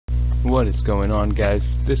What is going on,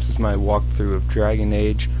 guys? This is my walkthrough of Dragon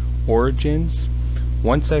Age Origins.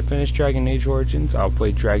 Once I finish Dragon Age Origins, I'll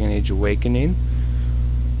play Dragon Age Awakening.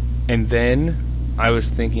 And then I was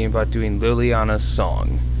thinking about doing Liliana's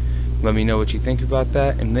Song. Let me know what you think about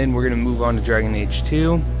that, and then we're going to move on to Dragon Age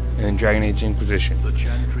 2 and then Dragon Age Inquisition.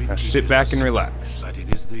 Now sit back and relax. That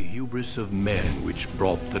it is the hubris of men which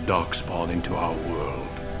brought the Darkspawn into our world.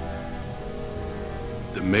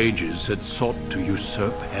 The mages had sought to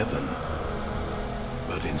usurp heaven,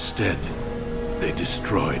 but instead they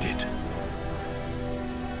destroyed it.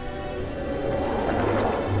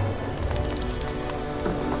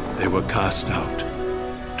 They were cast out,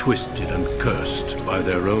 twisted and cursed by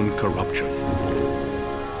their own corruption.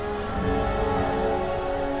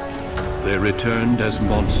 They returned as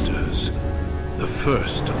monsters, the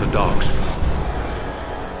first of the Darkspawn.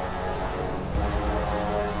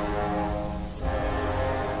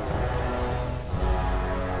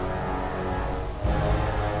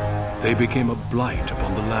 They became a blight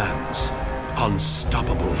upon the lands,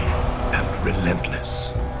 unstoppable and relentless.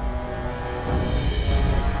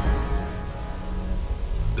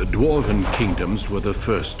 The Dwarven kingdoms were the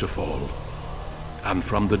first to fall, and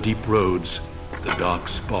from the deep roads, the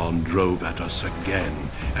Darkspawn drove at us again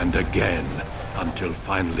and again, until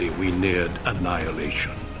finally we neared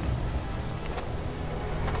annihilation.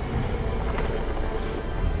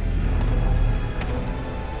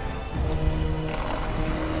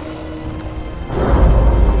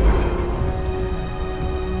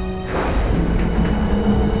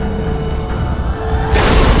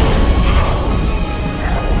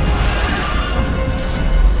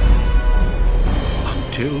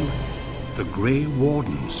 The Grey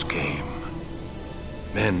Wardens came.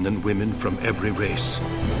 Men and women from every race,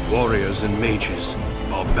 warriors and mages,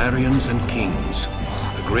 barbarians and kings.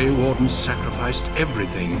 The Grey Wardens sacrificed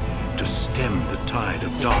everything to stem the tide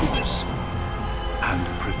of darkness and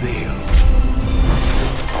prevail.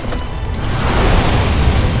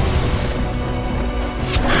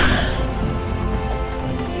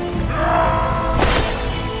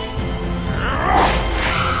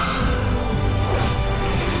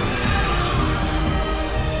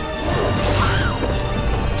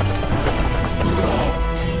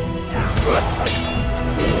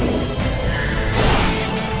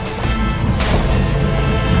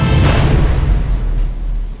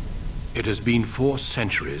 It has been 4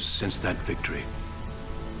 centuries since that victory,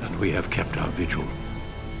 and we have kept our vigil.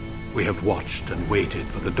 We have watched and waited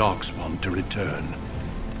for the Darkspawn to return.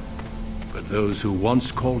 But those who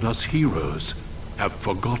once called us heroes have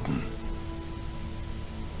forgotten.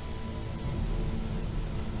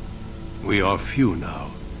 We are few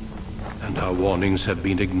now, and our warnings have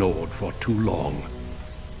been ignored for too long.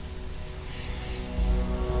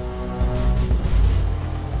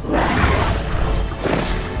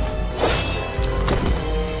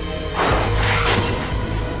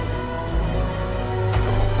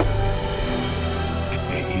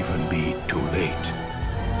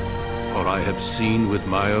 For I have seen with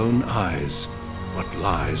my own eyes what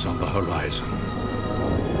lies on the horizon.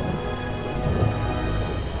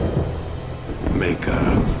 Maker,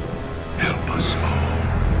 help us all.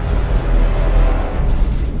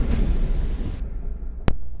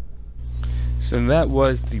 So that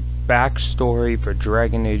was the backstory for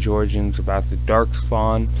Dragon Age Origins about the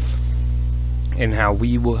Darkspawn and how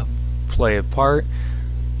we will play a part.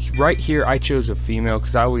 Right here I chose a female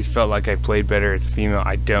because I always felt like I played better as a female.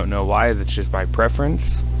 I don't know why, that's just my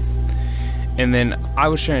preference. And then I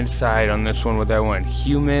was trying to decide on this one whether I wanted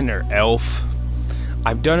human or elf.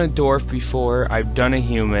 I've done a dwarf before, I've done a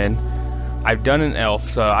human, I've done an elf,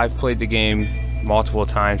 so I've played the game multiple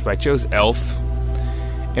times, but I chose elf.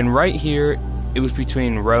 And right here it was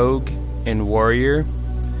between rogue and warrior.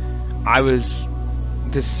 I was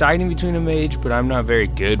deciding between a mage, but I'm not very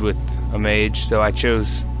good with a mage, so I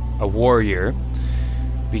chose a warrior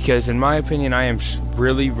because in my opinion I am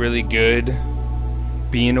really good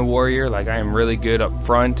being a warrior. Like, I am really good up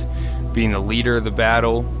front, being the leader of the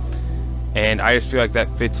battle, and I just feel like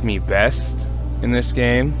that fits me best in this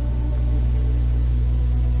game.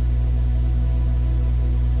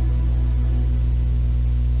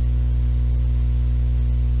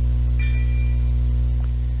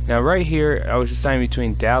 Now right here I was deciding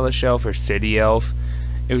between Dalish Elf or City Elf.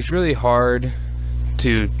 It was really hard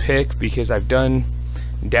to pick because I've done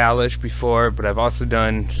Dalish before, but I've also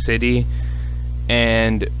done City,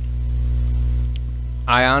 and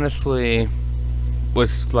I honestly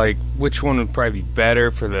was like, which one would probably be better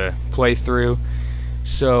for the playthrough?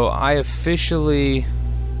 So I officially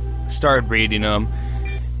started reading them,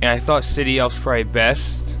 and I thought City Elf's probably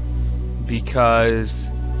best because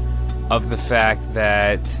of the fact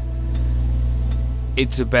that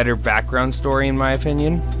it's a better background story in my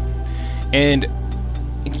opinion. And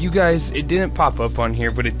you guys, it didn't pop up on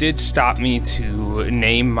here, but it did stop me to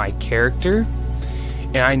name my character,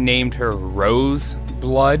 and I named her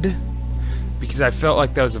RoseBlood because I felt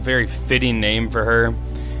like that was a very fitting name for her.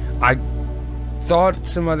 I thought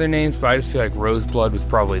some other names, but I just feel like RoseBlood was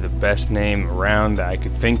probably the best name around that I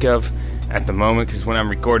could think of at the moment, because when I'm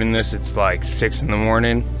recording this it's like 6 in the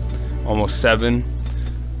morning, almost 7.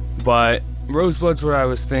 But RoseBlood's what I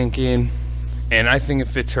was thinking, and I think it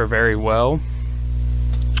fits her very well.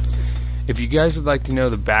 If you guys would like to know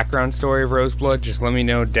the background story of RoseBlood, just let me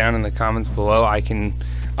know down in the comments below. I can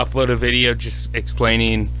upload a video just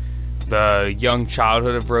explaining the young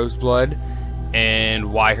childhood of RoseBlood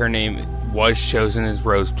and why her name was chosen as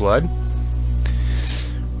RoseBlood.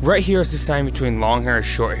 Right here is the sign between long hair and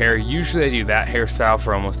short hair. Usually I do that hairstyle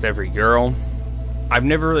for almost every girl. I've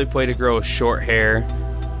never really played a girl with short hair.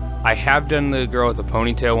 I have done the girl with a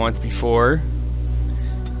ponytail once before.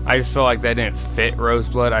 I just felt like that didn't fit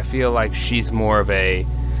RoseBlood. I feel like she's more of a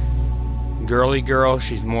girly girl.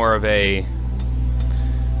 She's more of a...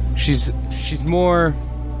 She's more...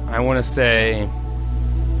 I want to say...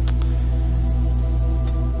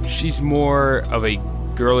 She's more of a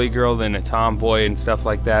girly girl than a tomboy and stuff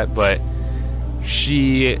like that. But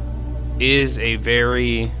she is a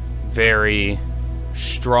very, very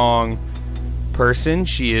strong person.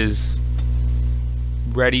 She is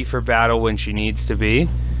ready for battle when she needs to be.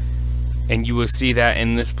 And you will see that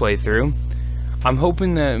in this playthrough. I'm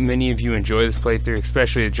hoping that many of you enjoy this playthrough,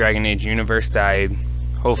 especially the Dragon Age universe, that I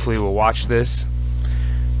hopefully will watch this.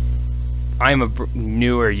 I'm a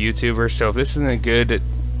newer YouTuber, so if this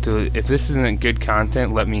isn't good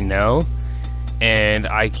content, let me know. And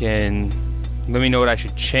let me know what I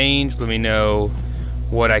should change, let me know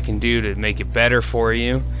what I can do to make it better for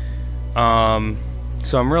you. So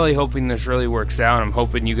I'm really hoping this really works out. I'm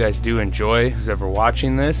hoping you guys do enjoy, who's ever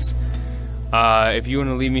watching this. If you want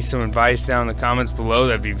to leave me some advice down in the comments below,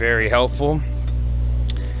 that'd be very helpful.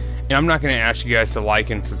 And I'm not going to ask you guys to like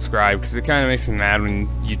and subscribe, because it kind of makes me mad when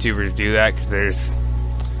YouTubers do that, because they're just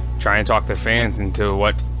trying to talk their fans into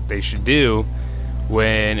what they should do,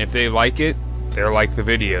 when if they like it, they'll like the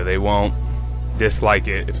video. They won't dislike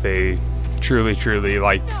it if they truly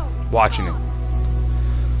like watching it.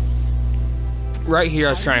 Right here I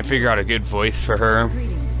was trying to figure out a good voice for her.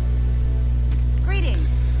 Greetings.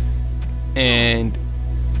 And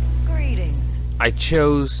I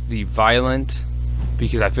chose the violent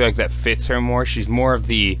because I feel like that fits her more. She's more of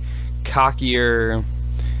the cockier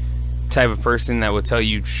type of person that will tell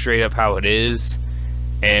you straight up how it is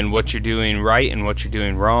and what you're doing right and what you're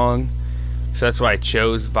doing wrong. So that's why I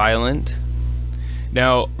chose violent.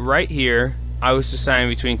 Now right here I was deciding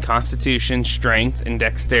between constitution, strength, and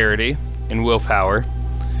dexterity and willpower,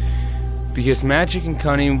 because magic and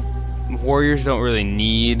cunning warriors don't really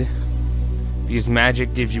need, because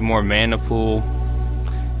magic gives you more mana pool.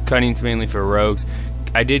 Cunning's mainly for rogues.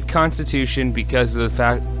 I did constitution because of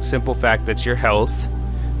the simple fact that's your health,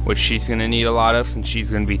 which she's going to need a lot of since she's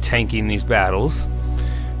going to be tanking these battles.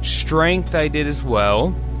 Strength I did as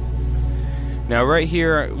well. Now right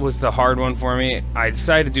here was the hard one for me. I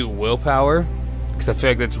decided to do willpower because I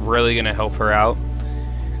feel like that's really going to help her out.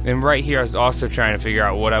 And right here I was also trying to figure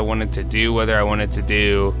out what I wanted to do, whether I wanted to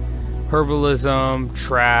do herbalism,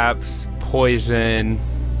 traps, poison.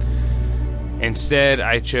 Instead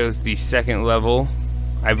I chose the second level,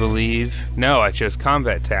 I believe. No, I chose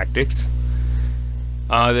combat tactics.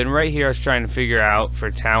 Then right here I was trying to figure out for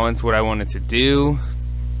talents what I wanted to do,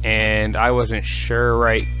 and I wasn't sure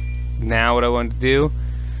right now what I wanted to do,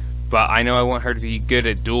 but I know I want her to be good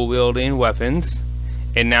at dual wielding weapons.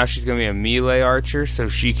 And now she's going to be a melee archer, so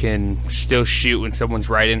she can still shoot when someone's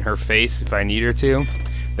right in her face if I need her to.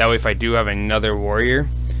 That way if I do have another warrior.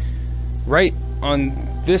 Right on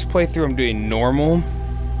this playthrough I'm doing normal,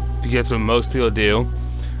 because that's what most people do.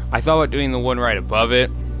 I thought about doing the one right above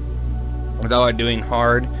it. I thought about doing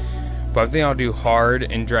hard, but I think I'll do hard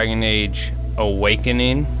in Dragon Age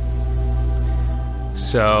Awakening.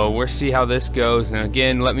 So we'll see how this goes, and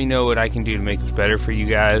again, let me know what I can do to make this better for you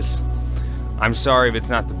guys. I'm sorry if it's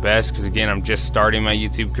not the best, because again, I'm just starting my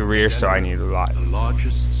YouTube career, so I need a lot. The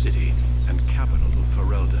largest city and capital of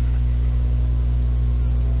Ferelden.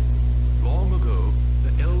 Long ago,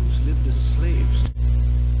 the elves lived as slaves.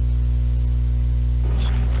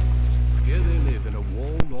 Here they live in a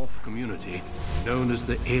walled-off community known as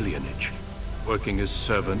the Alienage, working as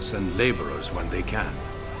servants and laborers when they can.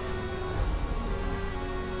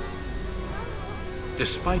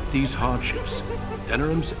 Despite these hardships,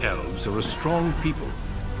 Denerim's elves are a strong people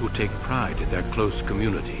who take pride in their close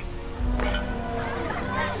community.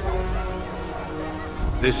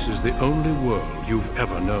 This is the only world you've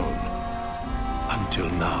ever known. Until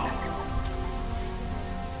now.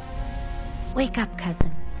 Wake up,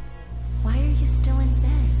 cousin. Why are you still in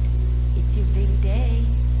bed? It's your big day.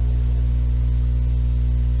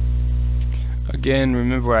 Again,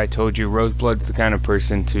 remember what I told you, RoseBlood's the kind of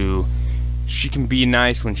person she can be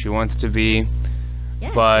nice when she wants to be,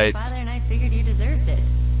 Yes, but your father and I figured you deserved it.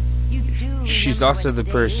 You do. she's remember also what the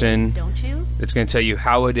today person is, don't you? that's going to tell you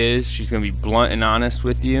how it is. She's going to be blunt and honest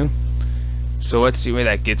with you. So let's see where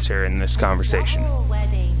that gets her in this conversation. Double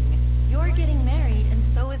wedding. You're getting married, and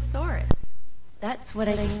so is Soros. That's what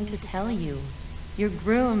I came to tell you. Your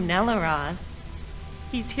groom, Nelaros.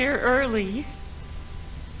 He's here early.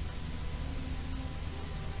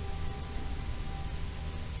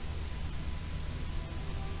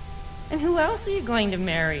 And who else are you going to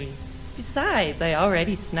marry? Besides, I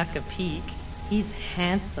already snuck a peek. He's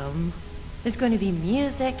handsome. There's going to be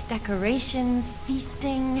music, decorations,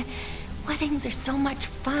 feasting. Weddings are so much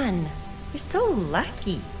fun. You're so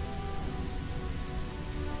lucky.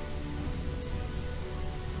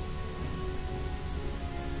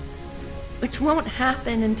 Which won't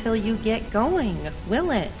happen until you get going, will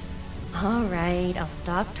it? All right, I'll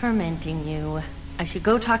stop tormenting you. I should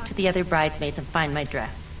go talk to the other bridesmaids and find my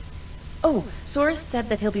dress. Oh, Soros said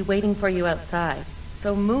that he'll be waiting for you outside,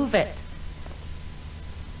 so move it.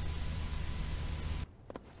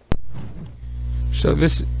 So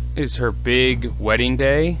this is her big wedding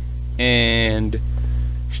day, and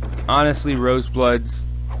honestly, RoseBlood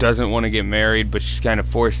doesn't want to get married, but she's kind of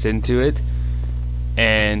forced into it,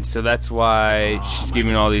 and so that's why she's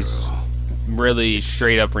giving all these really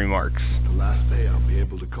straight-up remarks. The last day I'll be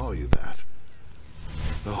able to call you that.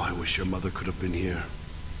 Oh, I wish your mother could have been here.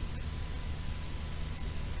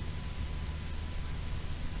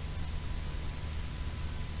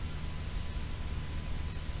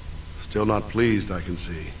 Still not pleased, I can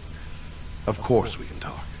see. Of course we can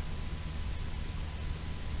talk.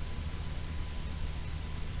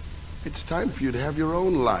 It's time for you to have your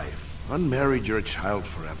own life. Unmarried, you're a child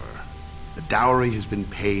forever. The dowry has been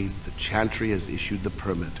paid, the chantry has issued the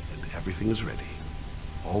permit, and everything is ready.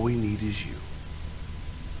 All we need is you.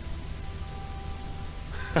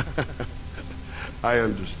 I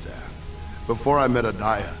understand. Before I met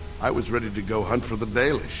Adaya, I was ready to go hunt for the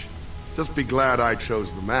Dalish. Just be glad I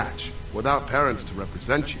chose the match. Without parents to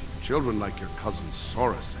represent you, children like your cousin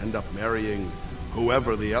Soros end up marrying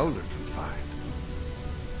whoever the elder can find.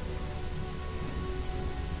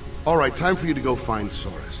 All right, time for you to go find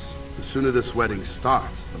Soros. The sooner this wedding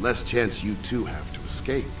starts, the less chance you two have to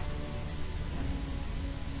escape.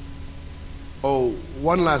 Oh,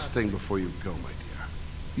 one last thing before you go, my dear.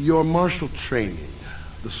 Your martial training,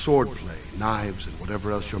 the swordplay, knives, and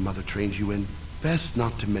whatever else your mother trains you in, best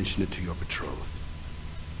not to mention it to your betrothed.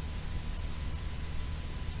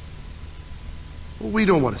 Well, we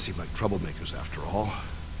don't want to seem like troublemakers after all.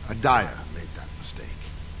 Adaya made that mistake.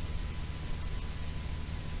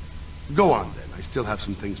 Go on then, I still have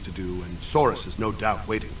some things to do, and Soros is no doubt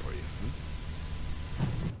waiting for you.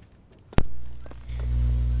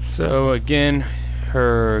 So again,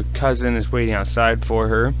 her cousin is waiting outside for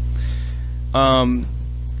her.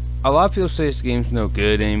 A lot of people say this game's no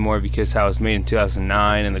good anymore because how it was made in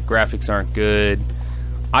 2009 and the graphics aren't good.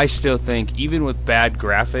 I still think, even with bad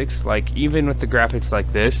graphics, like even with the graphics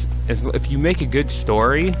like this, if you make a good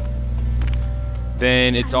story,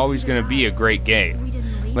 then it's always going to be a great game.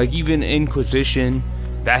 Like even Inquisition,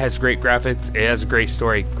 that has great graphics, it has a great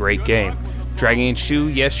story, great game. Dragon Age 2,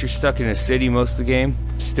 yes, you're stuck in a city most of the game,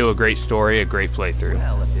 still a great story, a great playthrough.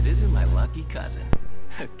 Well, if it isn't my lucky cousin.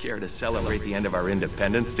 Care to celebrate the end of our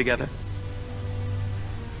independence together?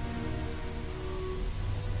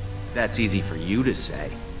 That's easy for you to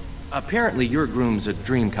say. Apparently your groom's a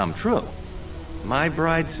dream come true. My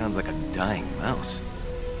bride sounds like a dying mouse.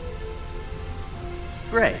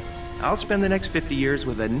 Great. I'll spend the next 50 years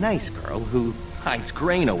with a nice girl who hides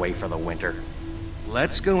grain away for the winter.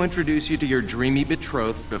 Let's go introduce you to your dreamy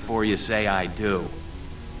betrothed before you say I do.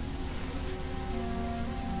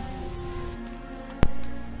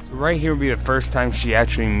 So right here will be the first time she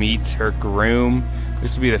actually meets her groom.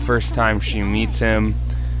 This will be the first time she meets him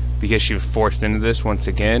because she was forced into this once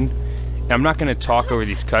again. Now, I'm not going to talk over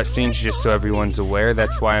these cutscenes just so everyone's aware.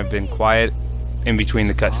 That's why I've been quiet in between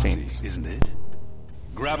the cutscenes. Isn't it?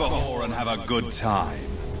 Grab a whore and have a good time.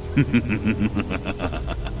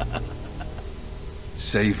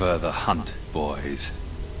 Savor the hunt, boys.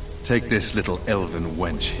 Take this little elven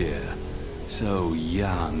wench here. So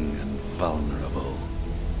young and vulnerable.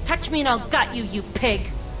 Touch me and I'll gut you, you pig.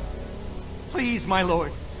 Please, my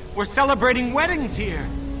lord. We're celebrating weddings here.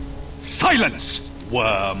 Silence,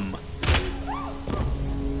 worm!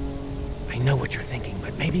 know what you're thinking,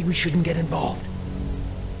 but maybe we shouldn't get involved.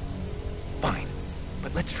 Fine,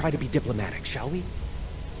 but let's try to be diplomatic, shall we?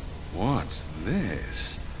 What's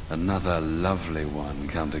this? Another lovely one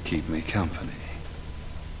come to keep me company.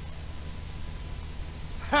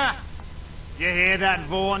 Ha! You hear that,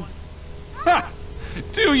 Vaughn? Ha!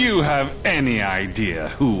 Do you have any idea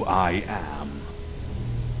who I am?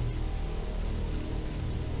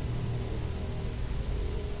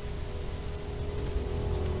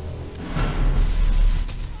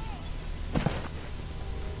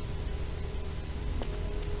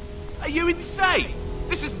 Are you insane?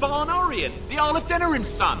 This is Varn Orion, the Earl of Denerim's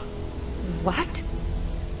son. What?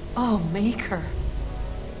 Oh, Maker.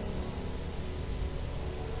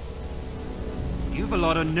 You've a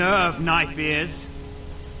lot of nerve, knife ears.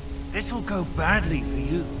 This'll go badly for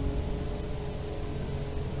you.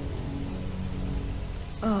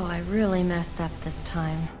 Oh, I really messed up this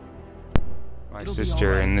time. My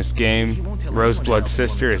sister in this game, RoseBlood's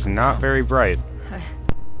sister, is not very bright.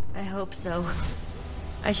 I hope so.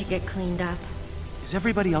 I should get cleaned up. Is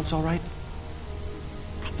everybody else all right?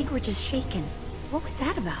 I think we're just shaken. What was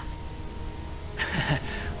that about?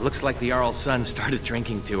 Looks like the Jarl's son started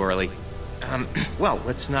drinking too early. Well,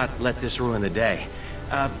 let's not let this ruin the day.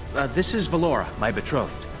 This is Valora, my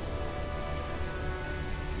betrothed.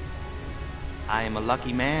 I am a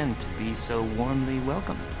lucky man to be so warmly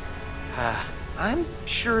welcomed. I'm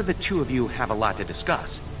sure the two of you have a lot to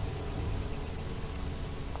discuss.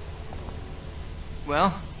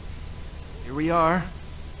 Well, here we are.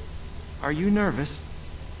 Are you nervous?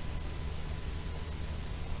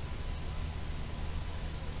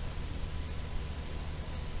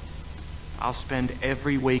 I'll spend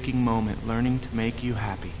every waking moment learning to make you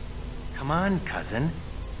happy. Come on, cousin.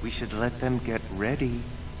 We should let them get ready.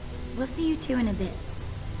 We'll see you two in a bit.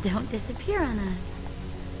 Don't disappear on us.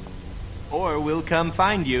 Or we'll come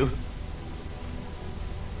find you.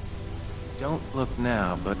 Don't look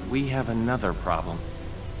now, but we have another problem.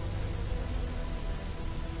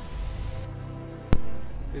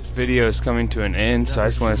 This video is coming to an end, so I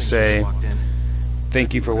just want to say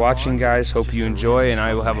thank you for watching, guys. Hope you enjoy, and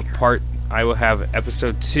I will have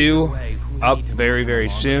episode 2 up very, very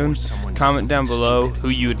soon. Comment down below who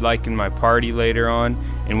you would like in my party later on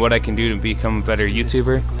and what I can do to become a better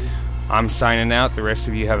YouTuber. I'm signing out. The rest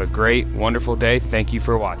of you have a great, wonderful day. Thank you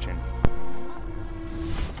for watching.